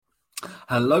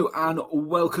Hello and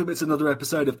welcome. It's another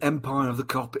episode of Empire of the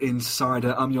Cop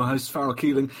Insider. I'm your host, Farrell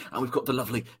Keeling, and we've got the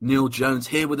lovely Neil Jones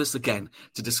here with us again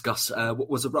to discuss what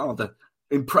was a rather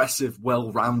impressive,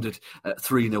 well-rounded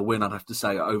 3-0 win, I'd have to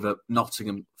say, over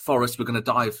Nottingham Forest. We're going to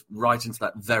dive right into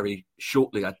that very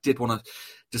shortly. I did want to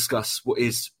discuss what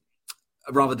is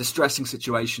a rather distressing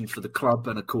situation for the club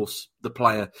and, of course, the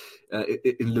player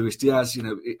in Luis Diaz. You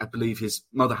know, I believe his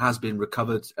mother has been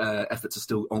recovered. Efforts are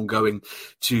still ongoing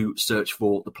to search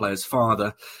for the player's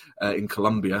father in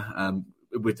Colombia,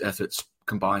 with efforts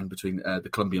combined between the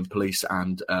Colombian police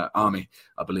and army,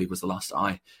 I believe was the last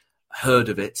I heard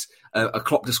of it. A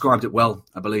Klopp described it well,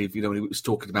 I believe, when he was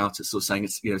talking about it, sort of saying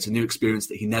it's a new experience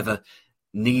that he never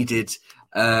needed.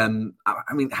 I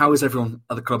mean, how is everyone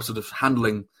at the club sort of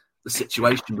handling the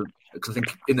situation? Because I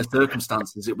think in the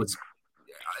circumstances it was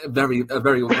a very as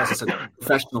I said,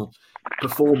 professional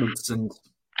performance, and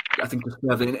I think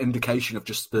it's an indication of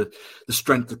just the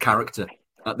strength of character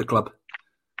at the club.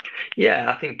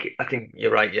 Yeah, I think you're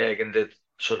right, Jürgen did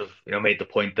sort of made the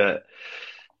point that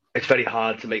it's very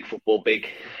hard to make football big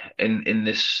in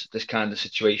this kind of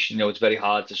situation. It's very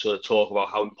hard to sort of talk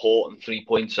about how important 3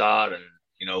 points are and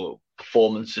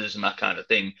performances and that kind of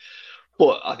thing.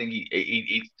 But I think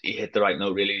he hit the right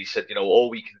note, really. He said,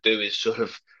 all we can do is sort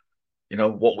of,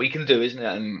 what we can do, isn't it?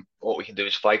 And what we can do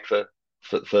is fight for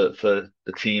the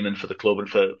team and for the club and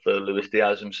for Luis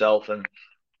Diaz himself. And,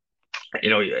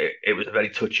 it was a very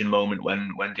touching moment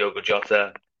when Diogo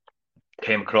Jota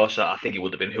came across. I think it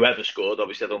would have been whoever scored.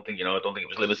 Obviously, I don't think it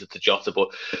was limited to Jota, but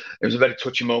it was a very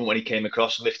touching moment when he came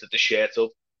across and lifted the shirt up.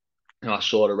 I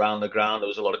saw it around the ground. There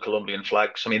was a lot of Colombian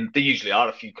flags. I mean, there usually are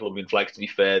a few Colombian flags, to be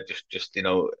fair, just in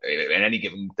any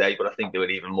given day. But I think there were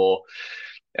even more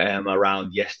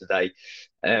around yesterday.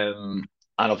 And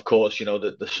of course,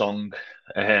 the song,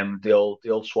 the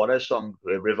old Suarez song,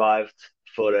 revived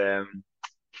for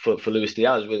Luis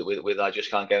Diaz with "I Just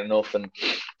Can't Get Enough," and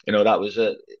that was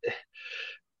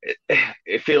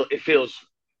it feels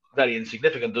very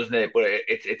insignificant, doesn't it? But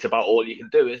it's about all you can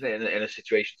do, isn't it? In a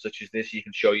situation such as this, you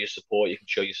can show your support, you can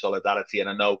show your solidarity. And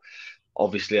I know,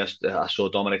 obviously, I saw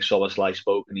Dominic Szoboszlai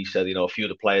spoke, and he said, a few of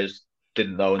the players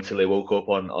didn't know until they woke up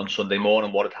on Sunday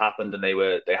morning what had happened, and they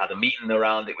had a meeting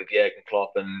around it with Jürgen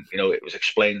Klopp, and it was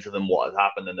explained to them what had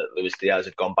happened, and that Luis Diaz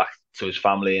had gone back to his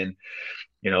family, and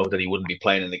that he wouldn't be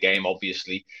playing in the game,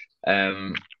 obviously.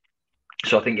 So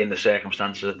I think in the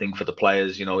circumstances, I think for the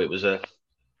players,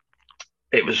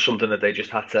 it was something that they just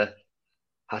had to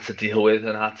deal with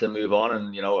and had to move on.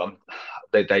 And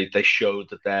they showed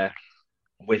that they're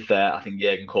with their, I think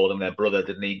Jürgen called him their brother,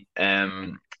 didn't he?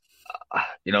 Yeah.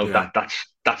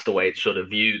 That's the way it's sort of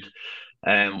viewed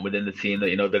within the team,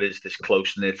 that there is this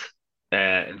close knit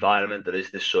environment, there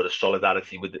is this sort of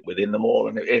solidarity within them all,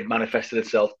 and it manifested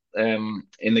itself in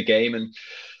the game. And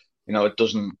it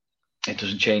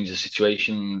doesn't change the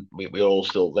situation. We're all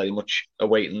still very much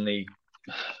awaiting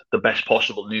the best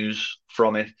possible news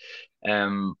from it.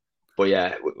 But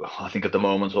yeah, I think at the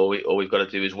moment all we've got to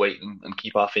do is wait and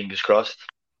keep our fingers crossed.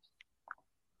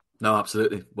 No,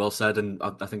 absolutely. Well said. And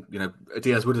I think,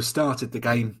 Diaz would have started the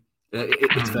game.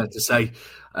 It's fair to say,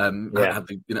 had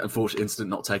the unfortunate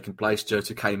incident not taken place,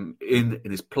 Jota came in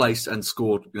his place and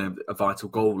scored a vital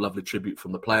goal. Lovely tribute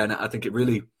from the player. And I think it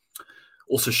really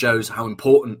also shows how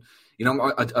important,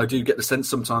 I do get the sense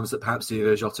sometimes that perhaps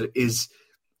Diogo Jota is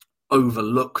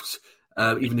overlooked,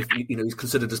 even if he's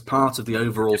considered as part of the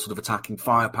overall sort of attacking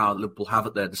firepower that Liverpool have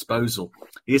at their disposal.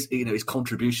 His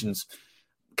contributions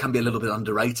can be a little bit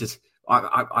underrated.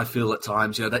 I feel at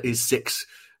times. That is 6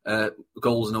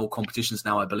 goals in all competitions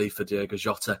now, I believe, for Diogo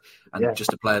Jota, and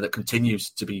just a player that continues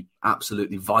to be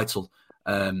absolutely vital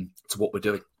to what we're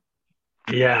doing.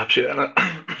 Yeah, absolutely.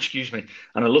 Excuse me.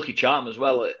 And a lucky charm as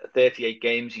well. 38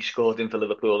 games he scored in for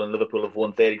Liverpool, and Liverpool have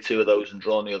won 32 of those and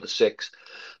drawn the other 6.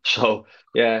 So,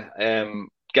 yeah,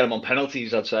 get him on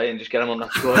penalties, I'd say, and just get him on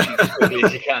that score sheet as quickly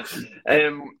as you can.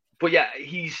 But yeah,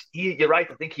 you're right.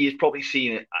 I think he is probably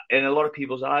seen it in a lot of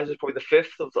people's eyes as probably the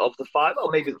 5th of the 5,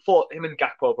 or maybe the 4th. Him and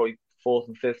Gakpo are probably 4th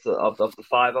and 5th of the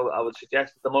 5, I would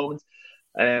suggest at the moment.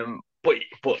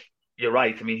 But you're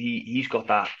right. I mean, he's got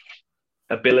that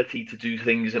ability to do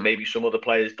things that maybe some other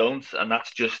players don't, and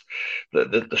that's just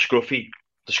the scruffy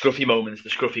moments, the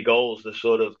scruffy goals, the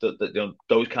sort of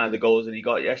those kind of goals that he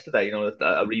got yesterday.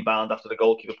 A rebound after the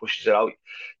goalkeeper pushes it out.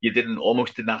 You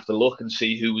almost didn't have to look and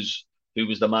see who was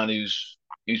the man who's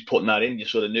putting that in. You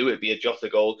sort of knew it'd be a Jota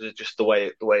goal because it's just the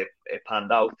way it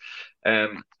panned out.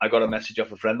 I got a message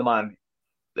off a friend of mine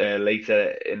later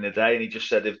in the day, and he just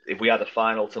said if we had a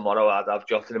final tomorrow, I'd have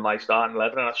Jota in my starting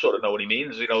 11, and I sort of know what he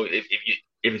means. If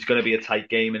if it's going to be a tight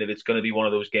game and if it's going to be one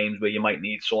of those games where you might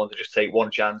need someone to just take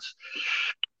one chance,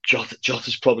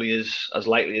 Jota's probably as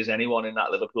likely as anyone in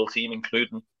that Liverpool team,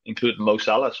 including Mo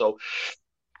Salah. So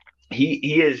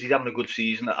he's having a good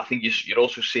season. I think you'd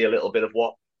also see a little bit of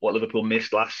what Liverpool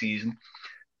missed last season.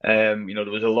 There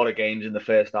was a lot of games in the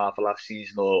first half of last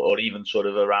season, or even sort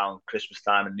of around Christmas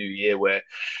time and New Year, where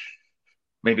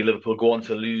maybe Liverpool go on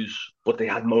to lose, but they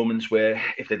had moments where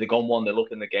if they'd have gone 1-0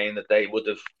 up in the game, that it would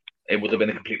have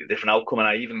been a completely different outcome. And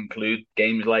I even include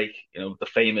games like the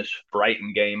famous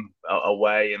Brighton game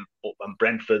away and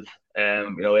Brentford,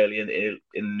 early in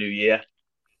the new year,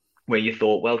 where you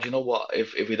thought, well, do you know what?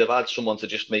 If we'd have had someone to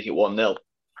just make it 1-0,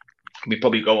 we'd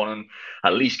probably go on and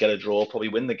at least get a draw, probably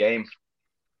win the game.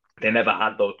 They never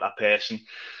had that person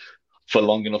for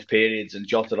long enough periods, and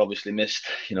Jota obviously missed.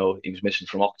 He was missing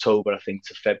from October, I think,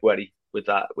 to February with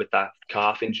that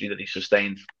calf injury that he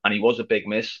sustained, and he was a big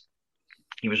miss.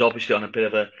 He was obviously on a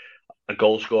bit of a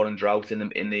goal scoring drought in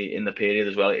the period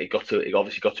as well. It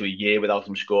obviously got to a year without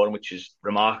him scoring, which is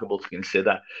remarkable to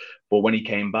consider. But when he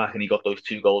came back and he got those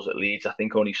 2 goals at Leeds, I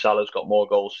think only Salah's got more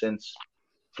goals since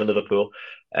for Liverpool.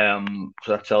 So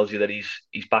that tells you that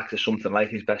he's back to something like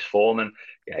his best form, and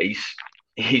yeah,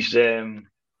 he's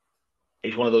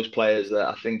one of those players that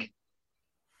I think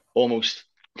almost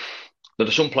there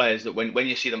are some players that when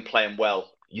you see them playing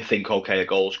well, you think, okay, a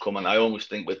goal's coming. I almost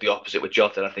think with the opposite with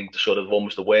Jota, I think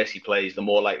the worse he plays, the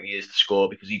more likely he is to score,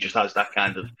 because he just has that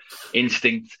kind of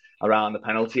instinct around the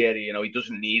penalty area. He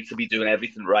doesn't need to be doing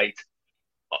everything right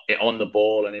on the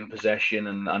ball and in possession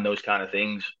and those kind of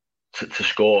things to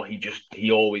score.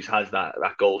 He always has that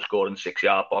goal scoring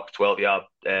 6-yard box,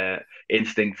 12-yard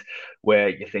instinct, where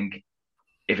you think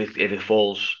if it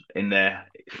falls in there,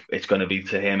 it's going to be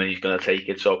to him and he's going to take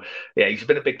it. So yeah, he's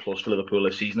been a big plus for Liverpool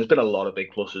this season. There's been a lot of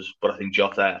big pluses, but I think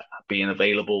Jota being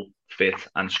available, fit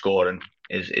and scoring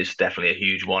is definitely a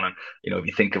huge one. And if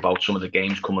you think about some of the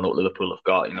games coming up Liverpool have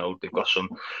got, they've got some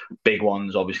big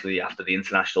ones obviously after the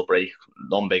international break,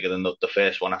 none bigger than the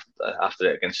first one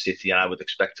after it against City, and I would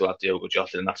expect to have Diogo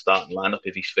Jota in that starting lineup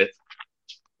if he's fit.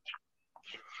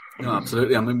 No,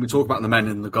 absolutely. I mean, we talk about the men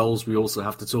and the goals. We also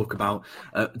have to talk about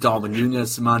Darwin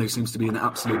Núñez, a man who seems to be in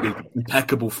absolutely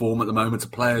impeccable form at the moment, a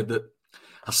player that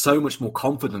has so much more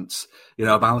confidence,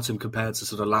 about him compared to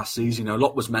sort of last season. A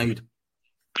lot was made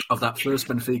of that first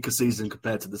Benfica season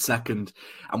compared to the second,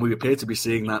 and we appear to be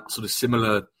seeing that sort of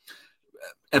similar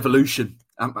evolution,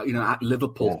 at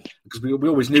Liverpool, because we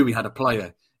always knew we had a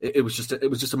player. It was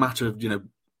just a matter of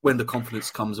when the confidence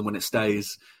comes and when it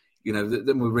stays.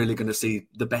 Then we're really going to see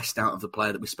the best out of the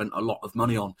player that we spent a lot of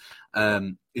money on,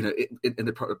 in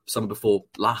the summer before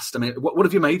last. I mean, what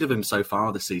have you made of him so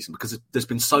far this season? Because there's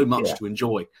been so much to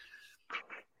enjoy.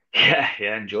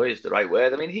 Yeah, enjoy is the right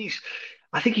word. I mean,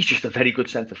 I think he's just a very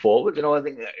good centre forward. I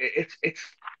think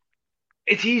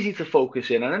it's easy to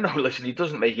focus in, and I know. Listen, he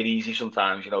doesn't make it easy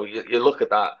sometimes. You look at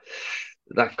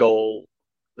that goal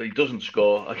that he doesn't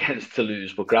score against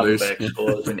Toulouse, but Gravenberch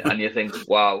scores, and you think,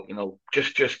 wow,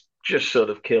 just sort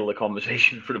of kill the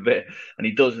conversation for a bit, and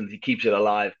he doesn't. He keeps it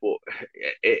alive, but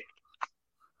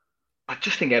I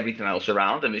just think everything else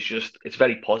around him it's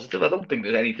very positive. I don't think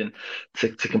there's anything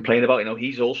to complain about.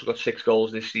 He's also got 6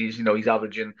 goals this season. He's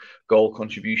averaging goal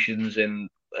contributions in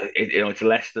it's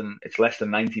less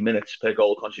than 90 minutes per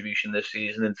goal contribution this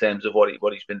season in terms of what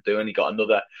he's been doing. He got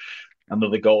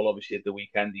another goal obviously at the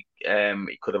weekend. He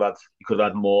could have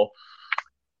had more.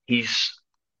 He's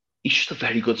just a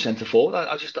very good centre forward.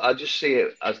 I just see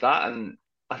it as that, and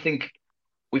I think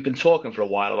we've been talking for a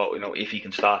while about if he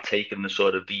can start taking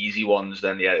the easy ones,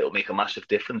 then yeah, it'll make a massive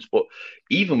difference. But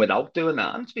even without doing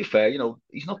that, and to be fair,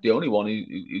 he's not the only one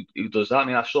who does that. I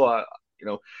mean, I saw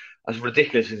as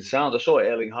ridiculous as it sounds, I saw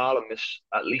Erling Haaland miss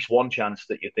at least one chance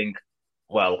that you think,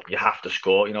 well, you have to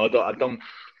score.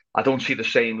 I don't see the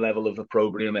same level of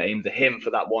opprobrium aimed at him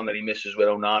for that one that he misses where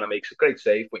Onana makes a great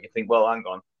save. But you think, well, hang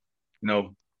on,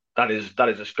 that is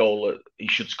a goal that he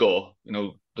should score.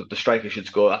 The striker should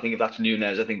score. I think if that's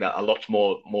Núñez, I think that a lot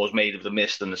more is made of the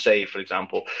miss than the save, for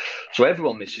example. So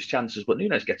everyone misses chances, but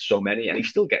Núñez gets so many, and he's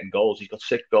still getting goals. He's got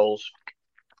 6 goals.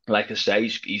 Like I say,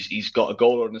 he's got a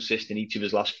goal or an assist in each of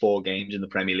his last 4 games in the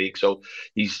Premier League. So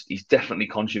he's definitely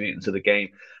contributing to the game.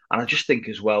 And I just think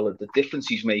as well that the difference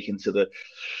he's making to the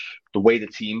way the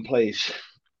team plays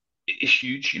is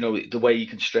huge. The way he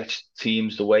can stretch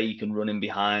teams, the way he can run in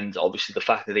behind. Obviously, the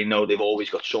fact that they know they've always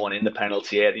got someone in the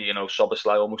penalty area.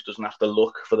 Szoboszlai almost doesn't have to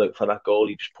look for that goal.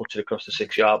 He just puts it across the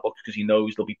 6-yard box because he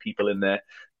knows there'll be people in there,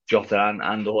 Jota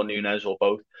and or Núñez or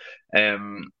both.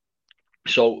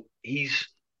 So he's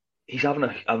he's having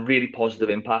a really positive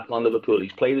impact on Liverpool.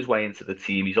 He's played his way into the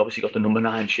team. He's obviously got the number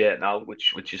 9 shirt now,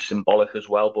 which is symbolic as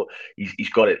well. But he's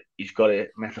got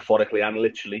it metaphorically and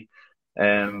literally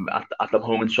at the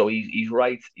moment. So he's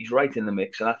right in the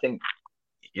mix. And I think,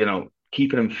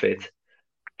 keeping him fit,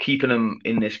 keeping him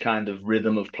in this kind of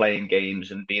rhythm of playing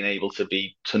games and being able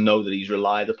to know that he's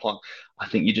relied upon, I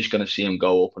think you're just going to see him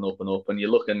go up and up and up. And you're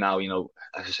looking now,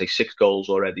 as I say, 6 goals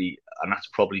already, and that's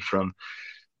probably from,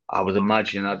 I would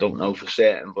imagine, I don't know for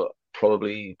certain, but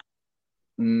probably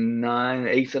 8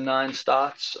 or 9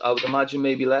 starts, I would imagine,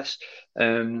 maybe less.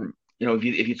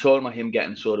 If you're talking about him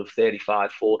getting sort of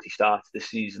 35, 40 starts this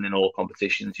season in all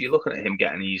competitions, you're looking at him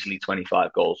getting easily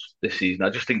 25 goals this season. I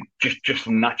just think just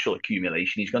from natural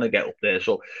accumulation, he's going to get up there.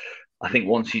 So I think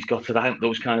once he's got to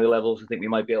those kind of levels, I think we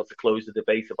might be able to close the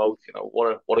debate about,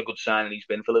 what a good signing he's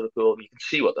been for Liverpool. You can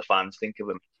see what the fans think of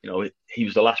him. He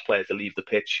was the last player to leave the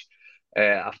pitch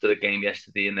after the game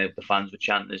yesterday, and the fans were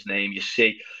chanting his name. You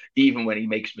see, even when he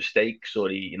makes mistakes, or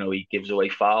he gives away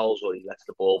fouls, or he lets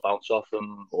the ball bounce off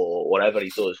him, or whatever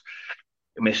he does,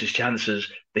 misses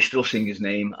chances, they still sing his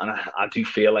name. And I do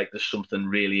feel like there's something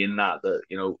really in that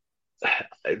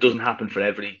it doesn't happen for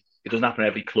every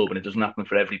club, and it doesn't happen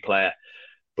for every player,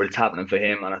 but it's happening for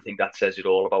him. And I think that says it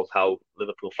all about how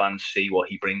Liverpool fans see what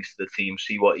he brings to the team,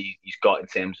 see what he's got in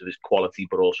terms of his quality,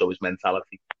 but also his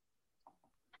mentality.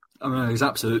 I mean, he's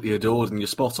absolutely adored, and you're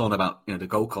spot on about the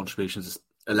goal contributions.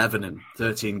 11 in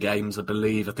 13 games, I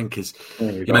believe. I think you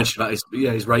mentioned about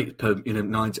his rate per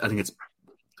 90. I think it's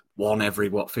one every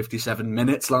 57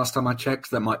 minutes. Last time I checked,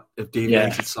 that might have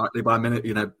deviated slightly by a minute,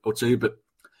 or two, but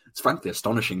it's frankly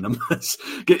astonishing numbers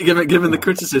given the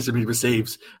criticism he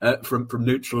receives from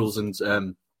neutrals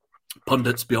and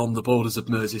pundits beyond the borders of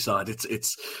Merseyside.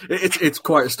 It's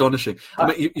quite astonishing.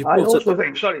 I also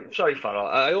think. Sorry, Farrell.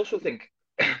 I also think.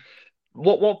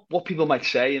 What people might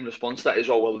say in response to that is,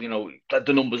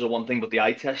 the numbers are one thing, but the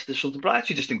eye test is something. But I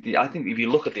actually just think if you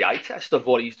look at the eye test of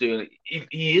what he's doing,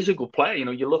 he is a good player.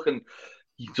 You're looking,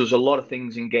 he does a lot of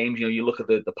things in games. You look at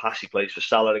the pass he plays for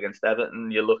Salah against Everton.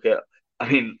 You look at,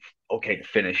 the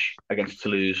finish against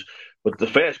Toulouse, but the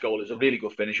first goal is a really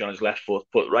good finish on his left foot,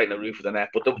 put right in the roof of the net.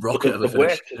 But the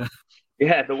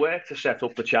work to set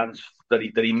up the chance that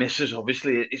he misses,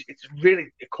 obviously, it's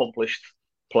really accomplished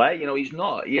play.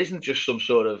 He isn't just some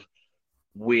sort of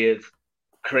weird,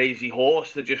 crazy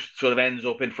horse that just sort of ends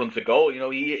up in front of goal.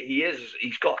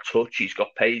 He's got touch, he's got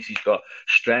pace, he's got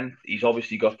strength. He's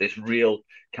obviously got this real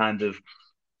kind of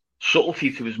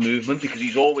subtlety to his movement because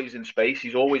he's always in space.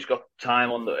 He's always got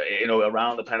time on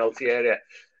around the penalty area.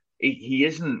 He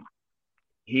isn't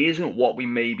what we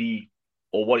maybe,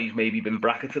 or what he's maybe been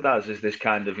bracketed as, is this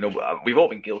kind of, we've all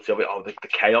been guilty of it, the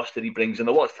chaos that he brings. And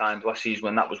there was times last season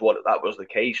when that was the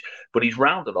case, but he's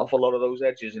rounded off a lot of those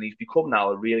edges, and he's become now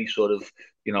a really sort of,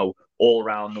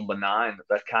 all-round number 9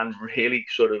 that can really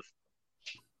sort of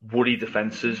worry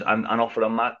defences and offer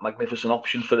a magnificent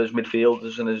option for his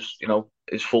midfielders and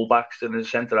his fullbacks and his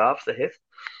centre-halves to hit.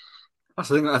 That's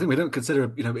the thing. I think we don't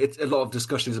consider, it's a lot of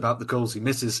discussions about the goals he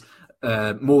misses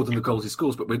more than the goals he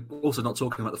scores, but we're also not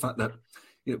talking about the fact that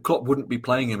Klopp wouldn't be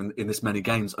playing him in this many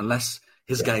games unless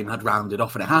his game had rounded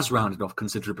off, and it has rounded off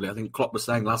considerably. I think Klopp was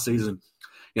saying last season,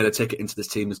 the ticket into this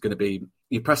team is going to be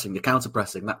you're pressing, you're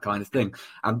counter-pressing, that kind of thing.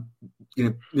 And,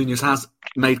 Nunez has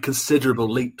made considerable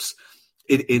leaps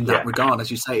in that regard.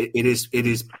 As you say, it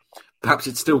is perhaps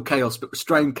it's still chaos, but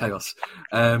restrained chaos.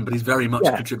 But he's very much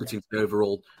contributing to the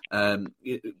overall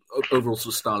sort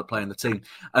of style of play in the team.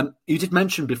 You did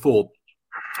mention before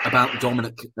about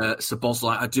Dominic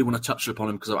Szoboszlai. I do want to touch upon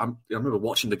him because I remember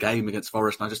watching the game against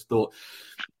Forest, and I just thought,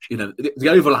 the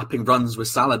overlapping runs with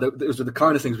Salah, those were the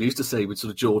kind of things we used to see with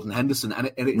sort of Jordan Henderson,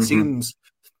 and it seems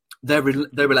their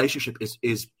relationship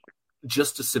is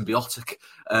just as symbiotic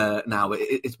now.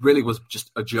 It really was just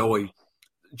a joy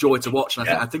to watch, and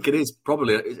I think it is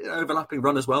probably an overlapping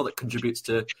run as well that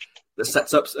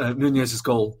sets up Nunez's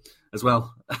goal as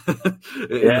well in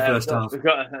the first half. We've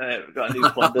got a new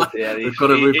pundit here. We've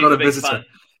got a visitor.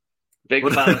 Big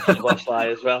fan of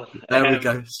Szoboszlai as well. There we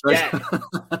go.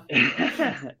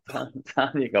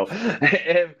 There you go.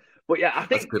 But yeah, I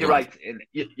think you're right.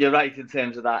 You're right in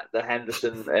terms of that, the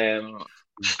Henderson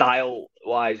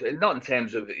style-wise, not in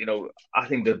terms of, I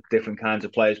think they're different kinds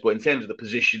of players, but in terms of the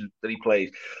position that he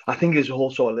plays, I think there's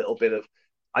also a little bit of,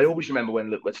 I always remember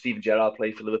when Steven Gerrard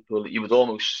played for Liverpool, you would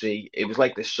almost see, it was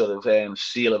like this sort of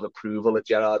seal of approval that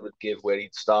Gerrard would give where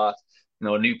he'd start,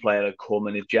 a new player had come,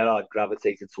 and if Gerrard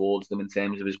gravitated towards them in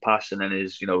terms of his passing and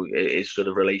his sort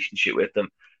of relationship with them,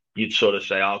 you'd sort of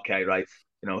say, okay, right,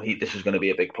 this is going to be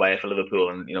a big player for Liverpool,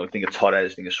 and think of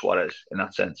Torres, think of Suarez in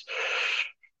that sense.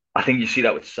 I think you see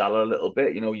that with Salah a little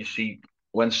bit. You see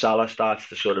when Salah starts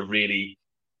to sort of really,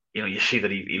 you see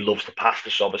that he loves to pass to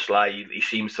Szoboszlai. He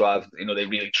seems to have, they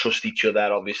really trust each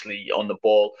other. Obviously on the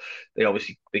ball,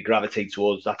 they gravitate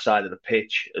towards that side of the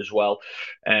pitch as well.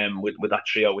 With that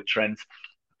trio with Trent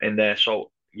in there.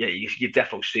 So yeah, you're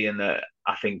definitely seeing that.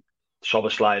 I think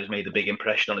Szoboszlai has made a big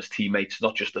impression on his teammates,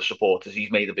 not just the supporters.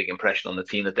 He's made a big impression on the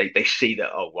team that they see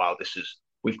that, oh wow,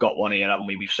 we've got one here, haven't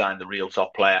we? We've signed the real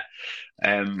top player.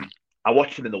 Um, I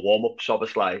watched him in the warm up,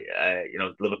 Szoboszlai.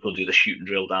 Liverpool do the shooting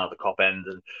drill down at the Cop end,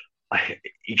 and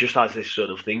he just has this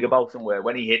sort of thing about him where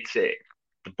when he hits it,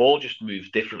 the ball just moves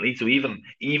differently. So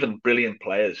even brilliant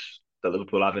players that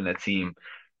Liverpool have in their team,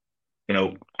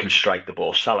 can strike the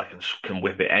ball. Salah can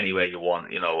whip it anywhere you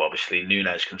want. Obviously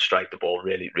Nunes can strike the ball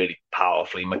really, really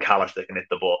powerfully. McAllister can hit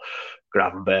the ball,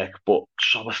 Gravenberch. But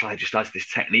Szoboszlai just has this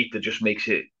technique that just makes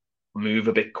it move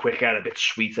a bit quicker, a bit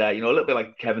sweeter. A little bit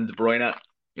like Kevin De Bruyne.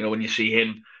 When you see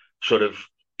him sort of,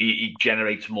 he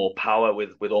generates more power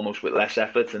with almost with less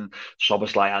effort. And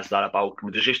Szoboszlai has that about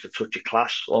him. There's just a touch of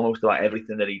class almost about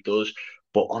everything that he does.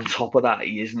 But on top of that,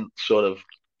 he isn't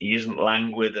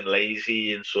languid and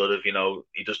lazy and sort of,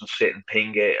 he doesn't sit and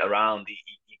ping it around. He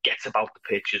gets about the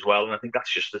pitch as well. And I think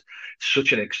that's just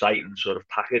such an exciting sort of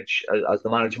package, as the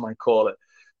manager might call it,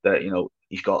 that,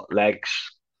 he's got legs,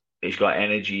 he's got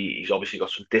energy, he's obviously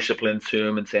got some discipline to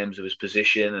him in terms of his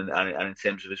position and in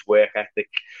terms of his work ethic,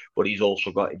 but he's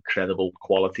also got incredible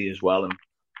quality as well. And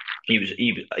he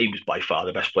was by far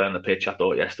the best player on the pitch. I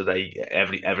thought yesterday,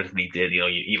 everything he did,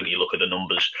 even you look at the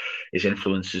numbers, his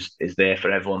influence is there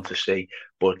for everyone to see.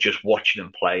 But just watching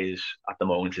him play at the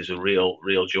moment is a real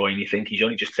joy. And you think he's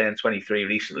only just turned 23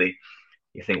 recently.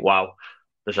 You think, wow,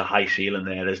 there's a high ceiling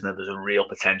there, isn't there? There's a real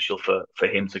potential for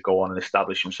him to go on and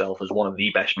establish himself as one of the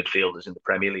best midfielders in the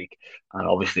Premier League, and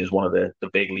obviously as one of the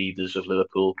big leaders of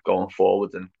Liverpool going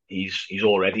forward. And he's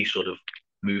already sort of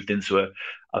moved into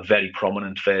a very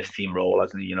prominent first team role,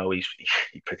 hasn't he?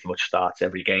 He pretty much starts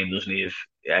every game, doesn't he? If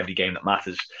every game that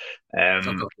matters.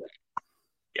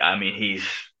 I mean,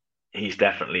 he's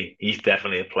definitely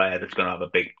a player that's going to have a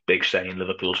big say in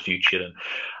Liverpool's future. And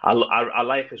I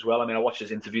like as well. I mean, I watched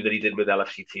his interview that he did with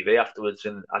LFC TV afterwards,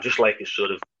 and I just like his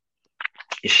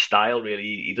style.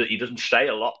 Really, he doesn't say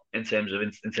a lot in terms of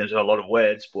a lot of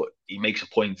words, but he makes a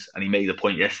point, and he made a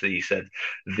point yesterday. He said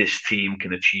this team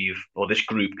can achieve, or this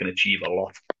group can achieve a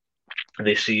lot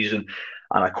this season,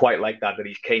 and I quite like that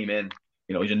he's came in.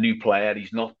 He's a new player.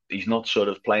 He's not sort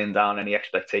of playing down any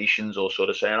expectations or sort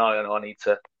of saying, oh,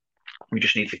 we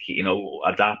just need to keep,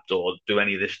 adapt or do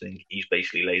any of this thing. He's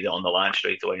basically laid it on the line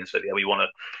straight away and said, yeah, we want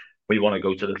to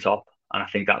go to the top. And I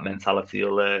think that mentality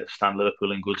will stand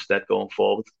Liverpool in good stead going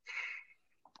forward.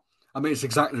 I mean, it's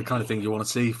exactly the kind of thing you want to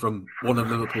see from one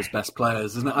of Liverpool's best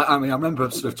players, isn't it? I mean, I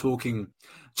remember sort of talking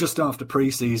just after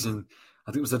pre-season,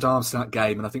 I think it was the Darmstadt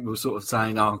game, and I think we were sort of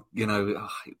saying,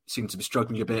 he seemed to be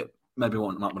struggling a bit. Maybe we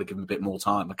might want to give him a bit more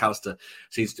time. McAllister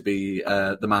seems to be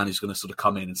the man who's going to sort of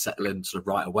come in and settle in sort of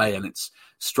right away. And it's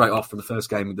straight off from the first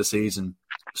game of the season,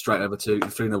 straight over to the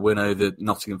 3-0 win over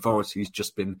Nottingham Forest. He's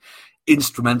just been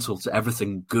instrumental to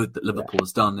everything good that Liverpool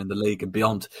has done in the league and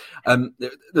beyond.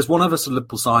 There's one other sort of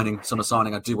Liverpool summer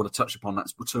signing I do want to touch upon.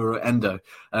 That's Arturo Endo,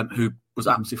 who was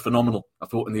absolutely phenomenal, I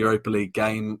thought, in the Europa League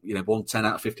game. Won 10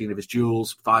 out of 15 of his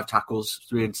duels, 5 tackles,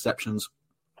 3 interceptions.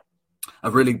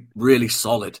 A really, really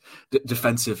solid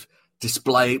defensive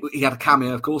display. He had a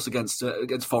cameo, of course, against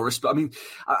Forest. But I mean,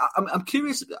 I'm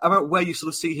curious about where you sort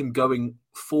of see him going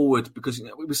forward, because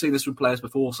we've seen this from players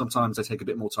before. Sometimes they take a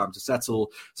bit more time to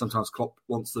settle. Sometimes Klopp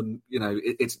wants them.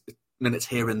 It's minutes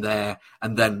here and there,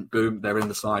 and then boom, they're in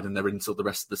the side and they're in until the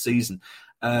rest of the season.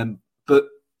 But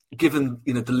given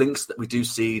the links that we do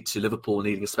see to Liverpool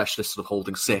needing a specialist sort of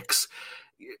holding 6,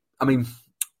 I mean,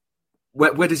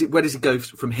 where does it go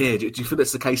from here? Do you feel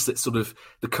it's the case that sort of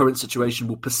the current situation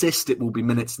will persist? It will be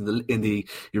minutes in the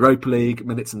Europa League,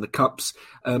 minutes in the cups,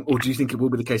 or do you think it will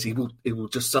be the case it will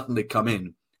just suddenly come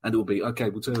in and it will be okay?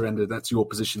 We'll turn that's your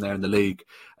position there in the league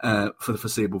for the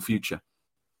foreseeable future.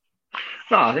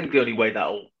 No, I think the only way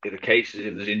that'll be the case is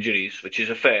if there's injuries, which is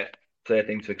a fair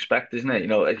thing to expect, isn't it?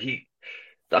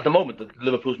 At the moment,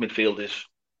 Liverpool's midfield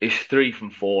is 3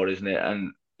 from 4, isn't it?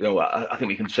 And I think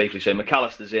we can safely say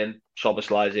McAllister's in,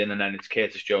 Szoboszlai's in, and then it's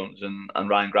Curtis Jones and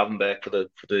Ryan Gravenberch for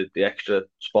the extra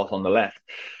spot on the left.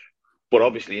 But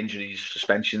obviously injuries,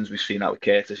 suspensions, we've seen that with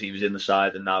Curtis. He was in the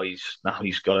side, and now he's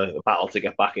got a battle to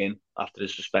get back in after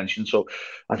his suspension. So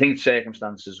I think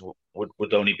circumstances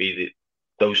would only be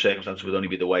those circumstances would only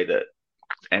be the way that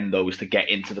Endo is to get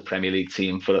into the Premier League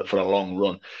team for a long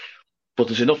run. But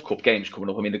there's enough cup games coming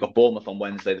up. I mean, they've got Bournemouth on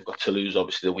Wednesday. They've got Toulouse,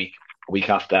 obviously, the week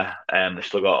after. They've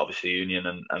still got obviously Union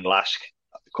and Lask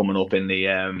coming up in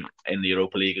the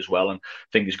Europa League as well, and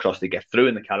fingers crossed they get through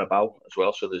in the Carabao as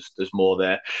well. So there's more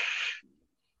there.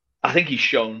 I think he's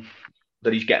shown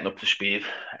that he's getting up to speed.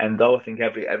 And though I think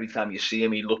every time you see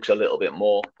him, he looks a little bit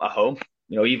more at home.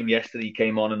 Even yesterday he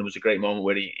came on and there was a great moment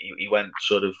where he went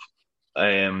sort of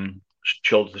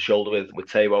shoulder to shoulder with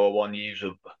Taiwo one. He was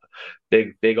a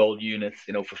big old unit,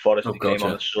 for Forest. Oh, He came on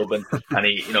yeah. as sub and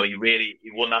he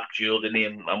won that duel, didn't he?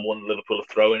 And won Liverpool a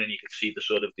throw in, and you could see the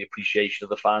sort of the appreciation of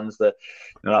the fans. That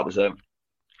that was a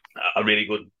really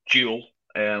good duel.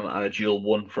 And a dual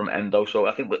won from Endo, so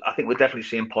I think we're definitely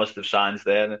seeing positive signs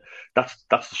there. And that's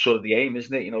the sort of the aim,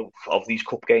 isn't it? Of these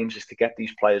cup games is to get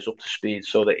these players up to speed,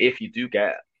 so that if you do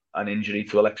get an injury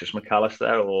to Alexis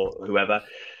McAllister or whoever,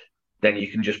 then you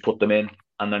can just put them in,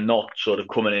 and they're not sort of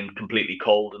coming in completely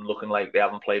cold and looking like they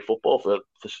haven't played football for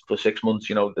 6 months.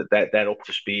 They're up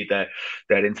to speed,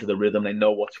 they're into the rhythm, they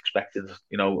know what's expected,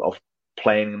 of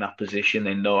playing in that position.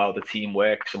 They know how the team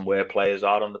works and where players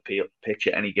are on the pitch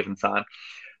at any given time.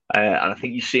 And I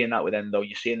think you're seeing that with Endo.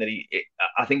 You're seeing that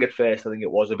I think at first, I think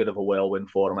it was a bit of a whirlwind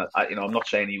for him. I'm not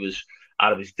saying he was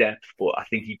out of his depth, but I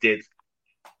think he did.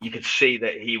 You could see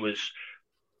that he was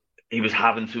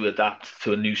having to adapt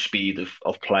to a new speed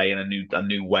of play and a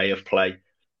new way of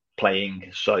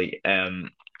playing. Sorry,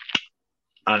 and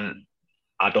I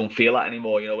don't feel that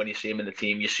anymore. When you see him in the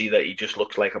team, you see that he just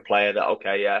looks like a player that,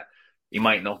 okay, yeah, he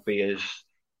might not be as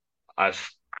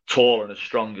tall and as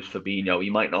strong as Fabinho. He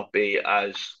might not be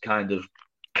as kind of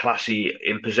classy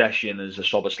in possession as a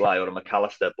Szoboszlai or a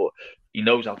McAllister, but he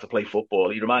knows how to play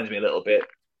football. He reminds me a little bit,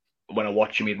 when I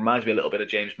watch him, he reminds me a little bit of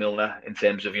James Milner in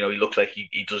terms of, he looks like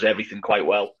he does everything quite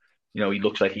well. He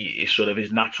looks like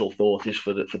his natural thought is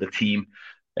for the team.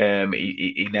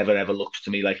 He never ever looks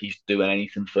to me like he's doing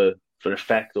anything for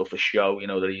effect or for show.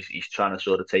 That he's trying to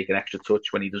sort of take an extra touch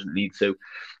when he doesn't need to.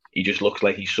 He just looks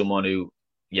like he's someone who,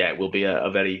 will be a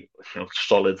very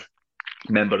solid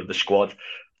member of the squad,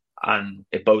 and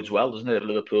it bodes well, doesn't it?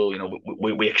 Liverpool,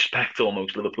 we expect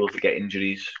almost Liverpool to get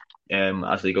injuries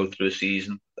as they go through a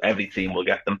season. Every team will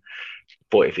get them,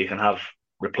 but if you can have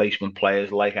replacement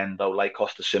players like Endo, like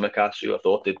Costa Simicas, who I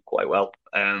thought did quite well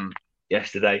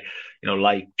yesterday,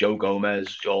 like Joe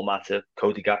Gomez, Joel Matip,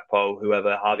 Cody Gakpo,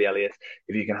 whoever, Harvey Elliott,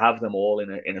 if you can have them all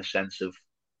in a sense of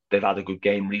they've had a good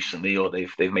game recently, or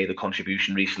they've made a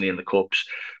contribution recently in the cups,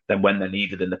 then when they're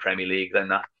needed in the Premier League,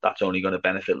 then that's only going to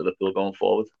benefit Liverpool going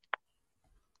forward.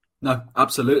 No,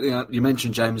 absolutely. You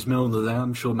mentioned James Milner there.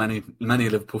 I'm sure many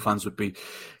Liverpool fans would be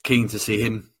keen to see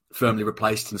him firmly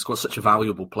replaced in the squad. Such a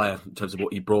valuable player in terms of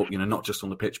what he brought, not just on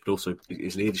the pitch, but also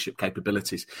his leadership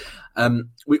capabilities.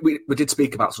 We did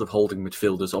speak about sort of holding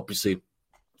midfielders. Obviously,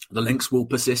 the links will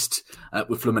persist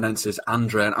with Fluminense's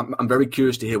Andre. And I'm very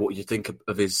curious to hear what you think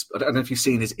of his... I don't know if you've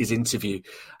seen his interview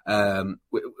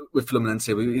with Fluminense.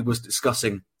 He was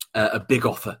discussing a big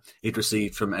offer he'd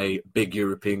received from a big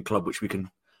European club, which we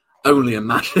can only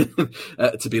imagine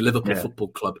to be Liverpool Football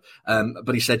Club.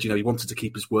 But he said, he wanted to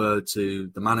keep his word to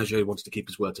the manager. He wanted to keep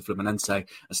his word to Fluminense and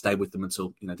stay with them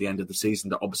until the end of the season.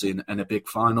 They're obviously in a big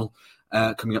final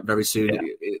coming up very soon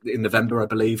in November, I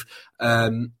believe.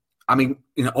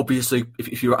 Obviously,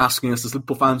 if you were asking us as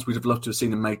Liverpool fans, we'd have loved to have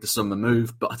seen him make the summer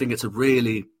move. But I think it's a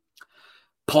really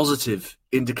positive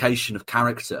indication of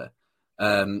character.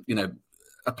 A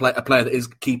player that is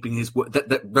keeping his word,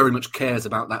 that very much cares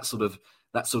about that sort of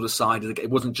side of the game. It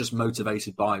wasn't just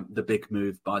motivated by the big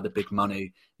move, by the big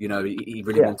money. He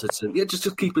really wanted to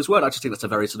just keep his word. I just think that's a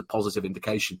very sort of positive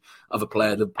indication of a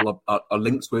player that Liverpool are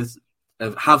linked with,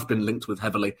 have been linked with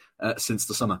heavily since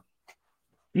the summer.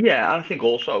 Yeah, and I think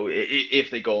also if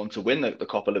they go on to win the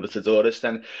Copa Libertadores,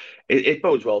 then it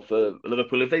bodes well for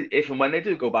Liverpool if and when they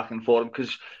do go back and forth,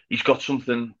 because he's got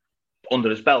something under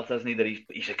his belt, hasn't he? That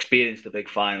he's experienced the big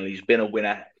final. He's been a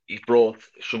winner. He's brought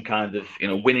some kind of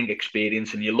winning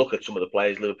experience. And you look at some of the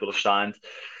players Liverpool have signed,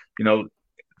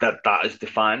 that has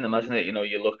defined them, hasn't it?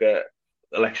 You look at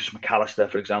Alexis McAllister,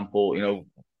 for example.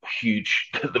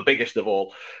 Huge, the biggest of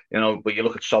all. But you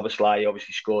look at Szoboszlai, he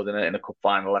obviously scored in a cup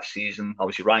final last season.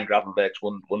 Obviously, Ryan Gravenberch's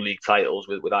won league titles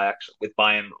with Ajax, with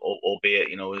Bayern, albeit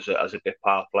as a bit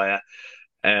part player.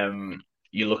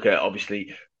 You look at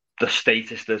obviously the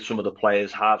status that some of the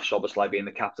players have. Szoboszlai being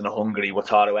the captain of Hungary,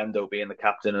 Wataru Endo being the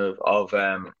captain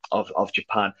of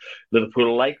Japan.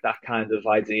 Liverpool like that kind of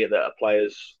idea that a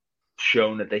player's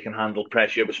shown that they can handle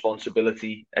pressure,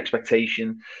 responsibility,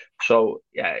 expectation. So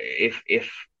yeah,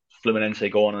 if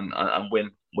Fluminense go on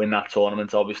and win that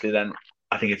tournament, obviously, then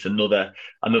I think it's another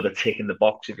tick in the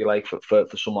box, if you like, for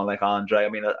someone like Andre. I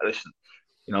mean, listen,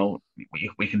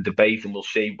 we can debate and we'll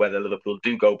see whether Liverpool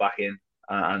do go back in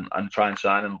and try and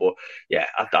sign him. But yeah,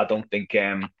 I don't think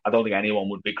anyone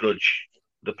would begrudge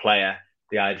the player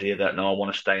the idea that no, I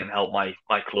want to stay and help my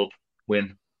club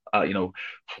win. You know,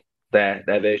 their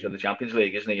version of the Champions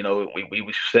League, isn't it? You know,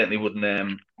 we certainly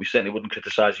wouldn't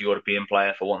criticise a European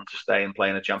player for wanting to stay and play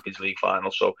in a Champions League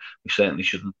final. So we certainly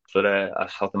shouldn't for a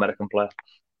South American player.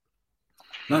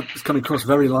 No, it's coming across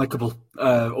very likeable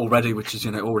already, which is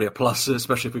already a plus,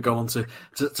 especially if we go on to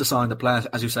sign the player.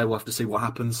 As you say, we'll have to see what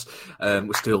happens.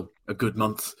 We're still a good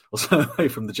month or so away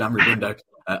from the January window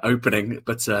opening,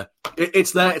 but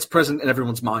it's there, it's present in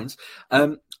everyone's minds.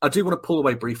 I do want to pull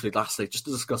away briefly, lastly, just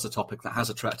to discuss a topic that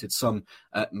has attracted some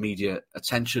media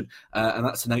attention, and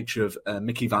that's the nature of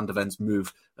Mickey van der Ven's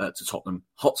move to Tottenham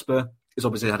Hotspur. He's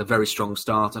obviously had a very strong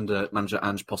start under manager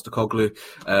Ange Postecoglou.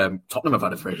 Tottenham have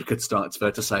had a very good start, it's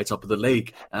fair to say, top of the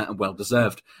league, and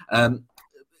well-deserved.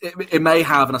 It may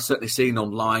have, and I've certainly seen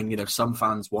online, some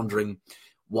fans wondering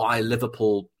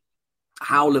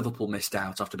how Liverpool missed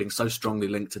out after being so strongly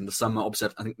linked in the summer. Obviously,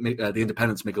 I think the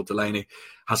Independent's Miguel Delaney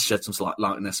has shed some slight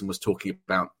light on this and was talking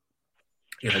about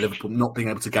Liverpool not being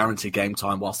able to guarantee game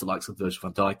time whilst the likes of Virgil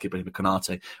van Dijk, Ibrahima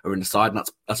Konate are in the side, and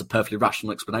that's a perfectly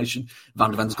rational explanation. Van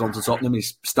der Ven's gone to Tottenham.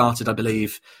 He's started, I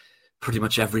believe, pretty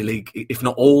much every league, if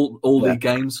not all league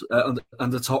games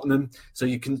under Tottenham. So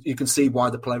you can see why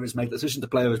the player has made the decision. The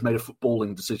player has made a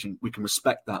footballing decision. We can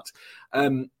respect that.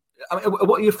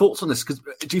 What are your thoughts on this? Because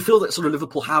do you feel that sort of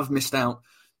Liverpool have missed out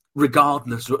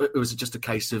regardless, or is it just a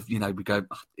case of, we go, it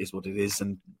is what it is,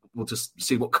 and we'll just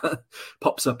see what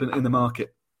pops up in the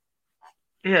market?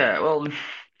 Yeah, well,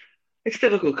 it's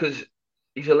difficult because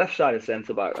he's a left-sided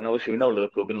centre-back, and obviously we know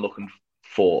Liverpool have been looking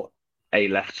for a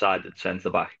left-sided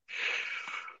centre-back.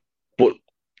 But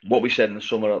what we said in the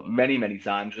summer many, many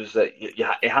times was that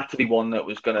it had to be one that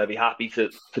was going to be happy to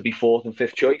be fourth and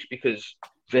fifth choice, because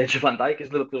Virgil van Dijk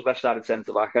is Liverpool's left-sided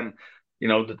centre-back, and,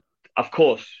 of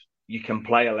course, you can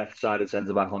play a left-sided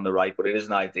centre-back on the right, but it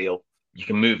isn't ideal. You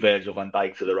can move Virgil van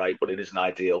Dijk to the right, but it isn't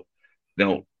ideal.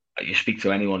 You speak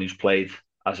to anyone who's played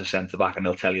as a centre-back and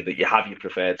they'll tell you that you have your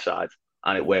preferred side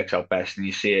and it works out best. And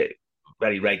you see it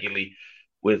very regularly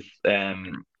with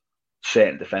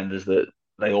certain defenders that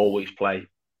they always play,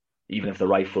 even if they're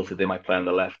right-footed, they might play on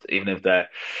the left. Even if they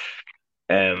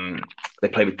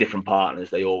play with different partners,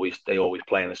 they always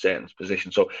play in a certain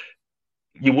position. So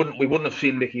we wouldn't have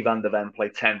seen Mickey van der Ven play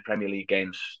 10 Premier League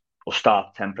games or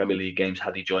start 10 Premier League games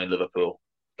had he joined Liverpool.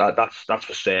 That's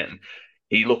for certain.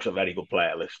 He looks a very good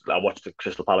player. I watched the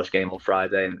Crystal Palace game on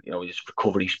Friday, and his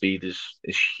recovery speed is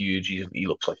huge. He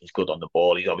looks like he's good on the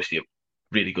ball. He's obviously a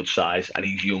really good size, and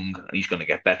he's young, and he's going to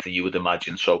get better, you would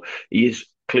imagine. So he is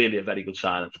clearly a very good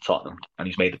signing for Tottenham, and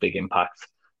he's made a big impact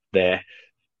there.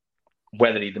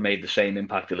 Whether he'd have made the same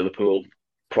impact at Liverpool,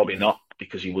 probably not,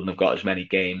 because he wouldn't have got as many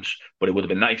games. But it would have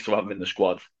been nice to have him in the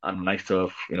squad, and nice to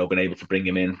have been able to bring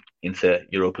him into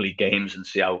Europa League games and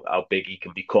see how big he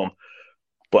can become.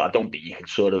 But I don't think you can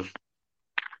sort of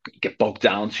get bogged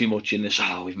down too much in this.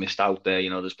 We've missed out there.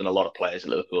 There's been a lot of players that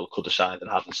Liverpool could have signed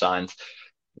and haven't signed.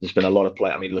 There's been a lot of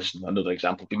players. I mean, listen, another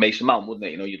example would be Mason Mount, wouldn't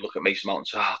it? You'd look at Mason Mount and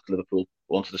say, Liverpool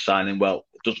wanted to sign him. Well,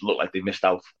 it doesn't look like they've missed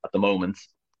out at the moment.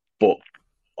 But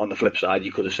on the flip side,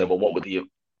 you could have said, well, would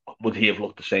he have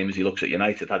looked the same as he looks at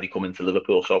United had he come into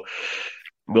Liverpool? So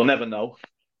we'll never know.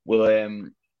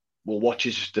 We'll watch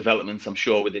his development, I'm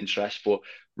sure, with interest. But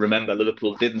remember,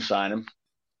 Liverpool didn't sign him.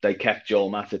 They kept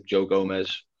Joel Matip, Joe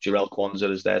Gomez, Jarell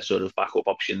Quansah as their sort of backup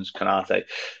options, Konate.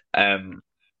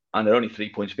 And they're only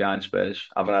 3 points behind Spurs.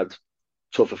 Haven't had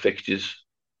tougher fixtures,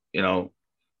 and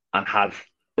had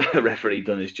a referee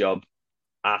done his job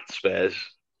at Spurs,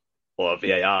 or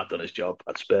VAR done his job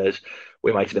at Spurs,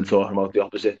 we might have been talking about the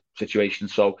opposite situation.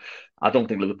 So I don't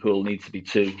think Liverpool need to be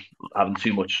having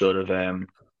too much sort of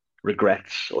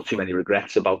regrets, or too many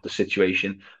regrets about the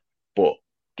situation. But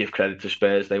give credit to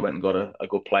Spurs, they went and got a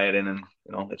good player in, and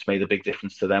it's made a big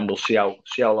difference to them. We'll see how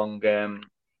long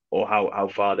or how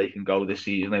far they can go this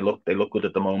season. They look good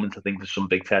at the moment. I think there's some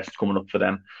big tests coming up for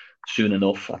them soon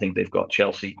enough. I think they've got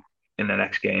Chelsea in the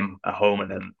next game at home,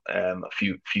 and then a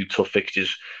few tough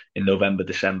fixtures in November,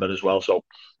 December as well. So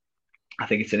I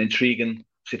think it's an intriguing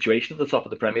situation at the top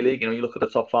of the Premier League. You look at the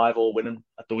top five all winning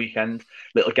at the weekend,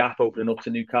 little gap opening up to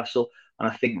Newcastle. And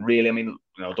I think really, I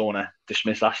don't want to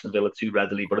dismiss Aston Villa too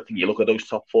readily, but I think you look at those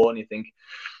top four and you think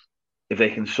if they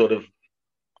can sort of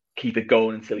keep it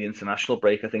going until the international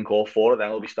break, I think all four of them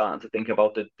will be starting to think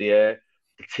about the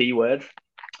T word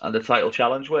and the title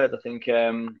challenge word. I think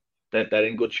they're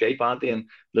in good shape, aren't they? And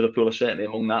Liverpool are certainly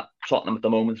among that. Tottenham at the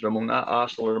moment are among that.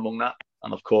 Arsenal are among that.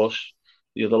 And of course,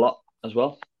 the other lot as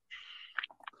well.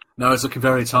 No, it's looking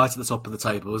very tight at the top of the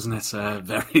table, isn't it?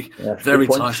 Very, Yeah, three very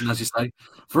points. tight, and as you say,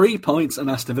 3 points, and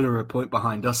Aston Villa are a point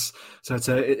behind us. So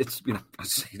it's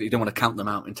you don't want to count them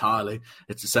out entirely.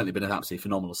 It's certainly been an absolutely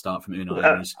phenomenal start from Unai Uh,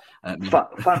 Emery's.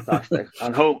 Fantastic,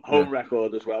 and home Yeah. home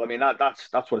record as well. I mean that's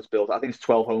what it's built. I think it's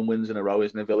 12 home wins in a row,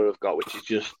 isn't it? Villa have got, which is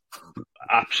just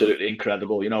absolutely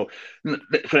incredible.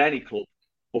 For any club,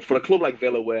 but for a club like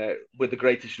Villa, where, with the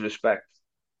greatest respect,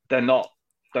 they're not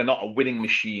they're not a winning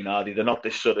machine, are they? They're not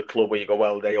this sort of club where you go,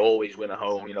 well, they always win at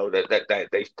home.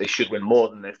 They should win more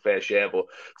than their fair share, but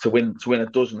to win a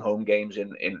dozen home games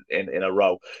in a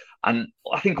row, and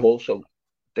I think also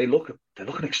they look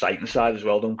an exciting side as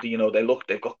well, don't they?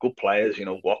 They've got good players,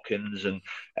 Watkins and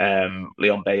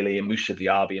Leon Bailey and Moussa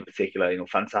Diaby in particular,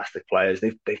 fantastic players.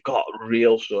 They've got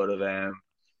real sort of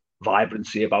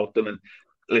vibrancy about them. And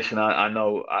listen, I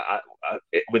know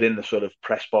within the sort of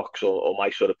press box, or my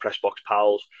sort of press box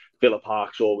pals, Villa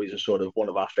Park's always a sort of one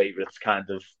of our favourite kind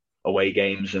of away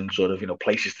games and sort of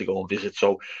places to go and visit.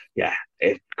 So yeah,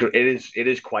 it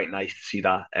is quite nice to see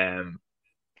that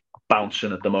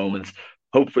bouncing at the moment.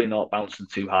 Hopefully not bouncing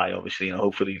too high. Obviously,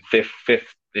 hopefully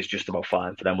fifth is just about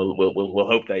fine for them. We'll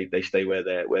hope they stay where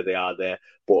they are there.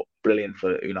 But brilliant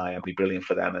for Unai Emery, brilliant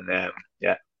for them, and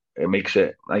yeah, it makes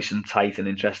it nice and tight and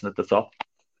interesting at the top.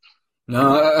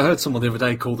 No, I heard someone the other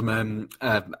day call them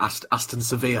Aston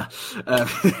Sevilla. He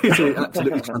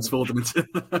absolutely transformed them into.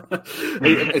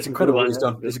 It's incredible what he's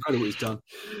done. It's incredible what he's done.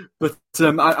 But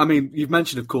I mean, you've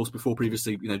mentioned, of course, before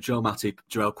previously, Joel Matip,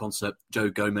 Joel Quansah, Joe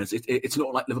Gomez. It's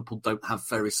not like Liverpool don't have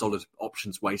very solid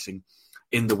options waiting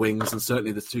in the wings, and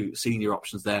certainly the two senior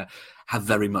options there have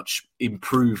very much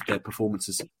improved their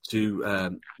performances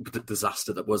to the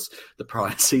disaster that was the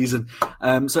prior season.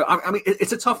 So, I mean,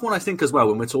 it's a tough one, I think, as well,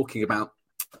 when we're talking about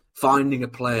finding a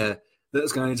player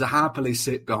that's going to happily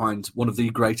sit behind one of the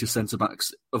greatest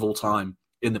centre-backs of all time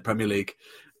in the Premier League,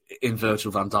 in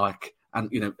Virgil van Dijk, and,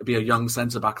 be a young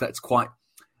centre-back. That's quite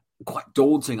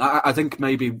daunting. I think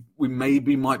maybe we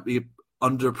might be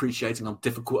underappreciating how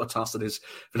difficult a task it is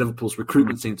for Liverpool's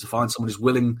recruitment team to find someone who's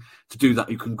willing to do that,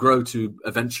 who can grow to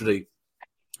eventually,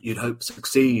 you'd hope,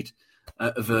 succeed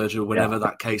Virgil, whenever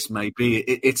that case may be.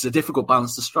 It's a difficult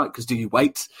balance to strike, because do you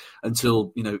wait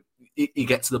until, you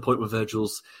get to the point where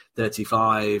Virgil's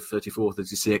 35, 34,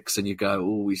 36, and you go,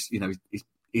 oh,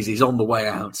 he's on the way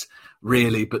out,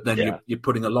 really, but then you're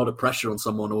putting a lot of pressure on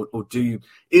someone, or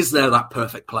is there that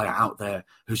perfect player out there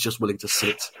who's just willing to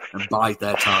sit and bide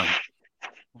their time?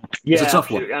 It's a Yeah,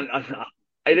 tough one. absolutely, and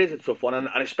it is a tough one, and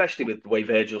especially with the way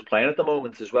Virgil's playing at the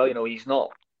moment as well. He's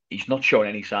not showing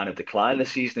any sign of decline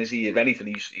this season, is he? If anything,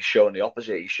 he's showing the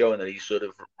opposite. He's showing that he's sort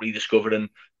of rediscovering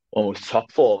almost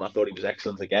top form. I thought he was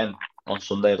excellent again on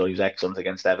Sunday. I thought he was excellent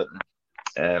against Everton.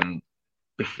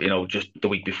 Just the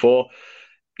week before,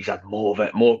 he's had more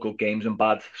good games than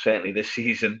bad, certainly this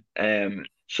season.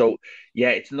 So yeah,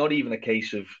 it's not even a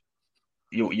case of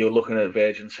you're looking at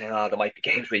Virgin saying, there might be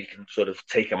games where you can sort of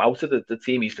take him out of the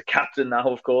team. He's the captain now,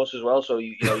 of course, as well. So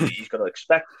he's going to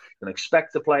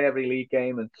expect to play every league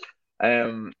game,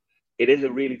 and it is a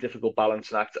really difficult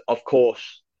balancing act. Of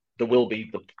course, there will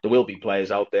be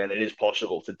players out there, and it is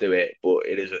possible to do it, but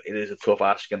it is a tough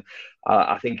ask, and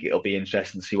I think it'll be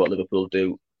interesting to see what Liverpool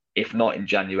do. If not in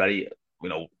January,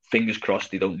 fingers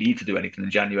crossed they don't need to do anything in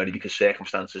January because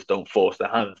circumstances don't force their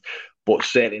hand. But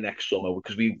certainly next summer,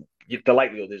 because the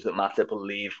likelihood is that Matip will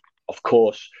leave. Of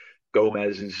course,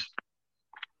 Gomez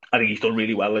I think he's done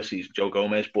really well this season, Joe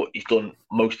Gomez, but he's done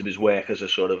most of his work as a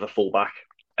sort of a fullback.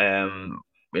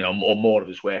 Or more of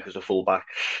his work as a fullback,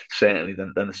 certainly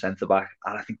than the centre back.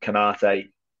 And I think Kanate,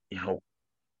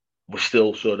 we're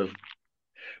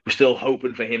still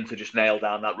hoping for him to just nail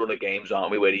down that run of games,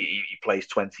 aren't we? Where he plays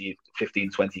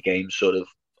 15, 20 games sort of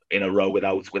in a row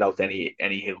without any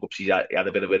hiccups. He had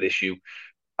a bit of an issue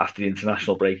after the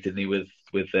international break, didn't he, with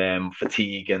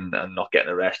fatigue and not getting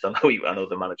a rest. I know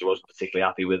the manager wasn't particularly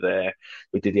happy with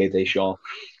Didier Deschamps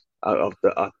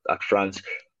at France,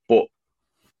 but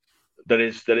there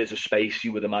is a space,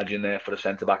 you would imagine, there for a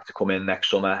centre back to come in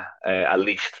next summer, at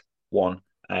least one.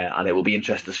 And it will be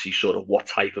interesting to see sort of what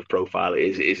type of profile it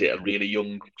is. Is it a really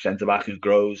young centre back who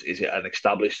grows? Is it an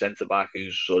established centre back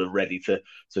who's sort of ready to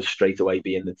straight away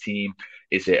be in the team?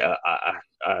 Is it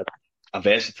a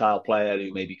versatile player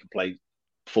who maybe can play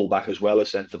full back as well as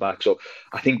centre back? So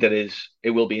I think it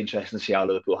will be interesting to see how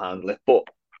Liverpool handle it. But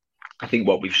I think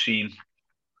what we've seen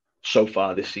so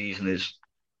far this season is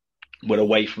we're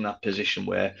away from that position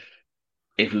where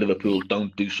if Liverpool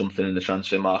don't do something in the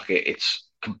transfer market, it's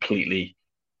completely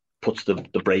puts the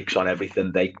brakes on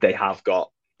everything. They have got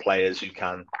players who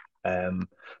can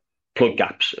plug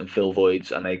gaps and fill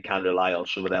voids, and they can rely on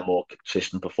some of their more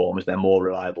consistent performers, their more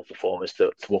reliable performers to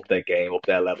up their game, up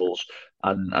their levels,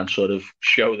 and sort of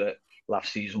show that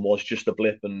last season was just a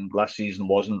blip and last season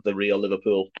wasn't the real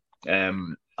Liverpool. I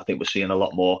think we're seeing a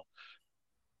lot more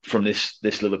from this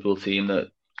Liverpool team that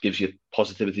gives you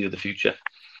positivity of the future.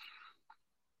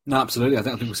 No, absolutely. I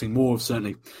think we're seeing more of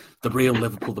certainly the real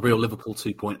Liverpool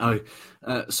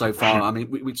 2.0 so far. I mean,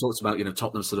 we talked about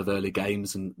Tottenham's sort of early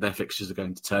games and their fixtures are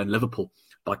going to turn. Liverpool,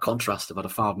 by contrast, have had a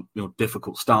far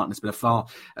difficult start, and it's been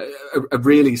a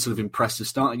really sort of impressive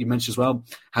start. You mentioned as well,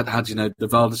 had the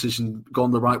VAR decision gone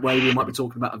the right way, we might be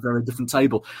talking about a very different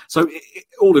table. So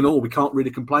all in all, we can't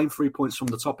really complain. 3 points from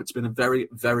the top. It's been a very,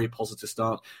 very positive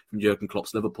start from Jurgen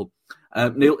Klopp's Liverpool.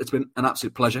 Neil, it's been an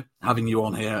absolute pleasure having you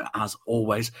on here as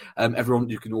always. Everyone,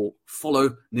 you can all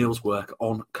follow Neil's work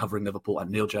on covering Liverpool at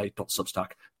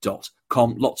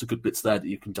neilj.substack.com. Lots of good bits there that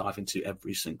you can dive into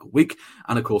every single week.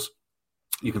 And of course,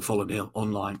 you can follow Neil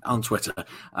online on Twitter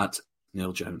at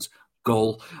Neil Jones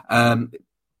Goal.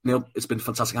 Neil, it's been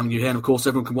fantastic having you here. And of course,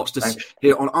 everyone can watch this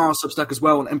here on our Substack as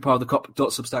well, on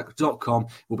empireofthecop.substack.com.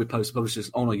 We'll be publishing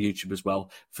this on our YouTube as well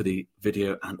for the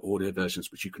video and audio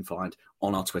versions, which you can find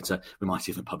on our Twitter. We might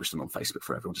even publish them on Facebook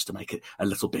for everyone just to make it a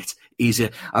little bit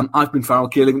easier. I've been Farrell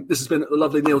Keeling. This has been the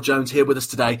lovely Neil Jones here with us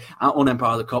today on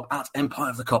Empire of the Cop at Empire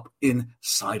of the Cop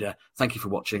Insider. Thank you for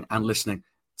watching and listening.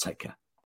 Take care.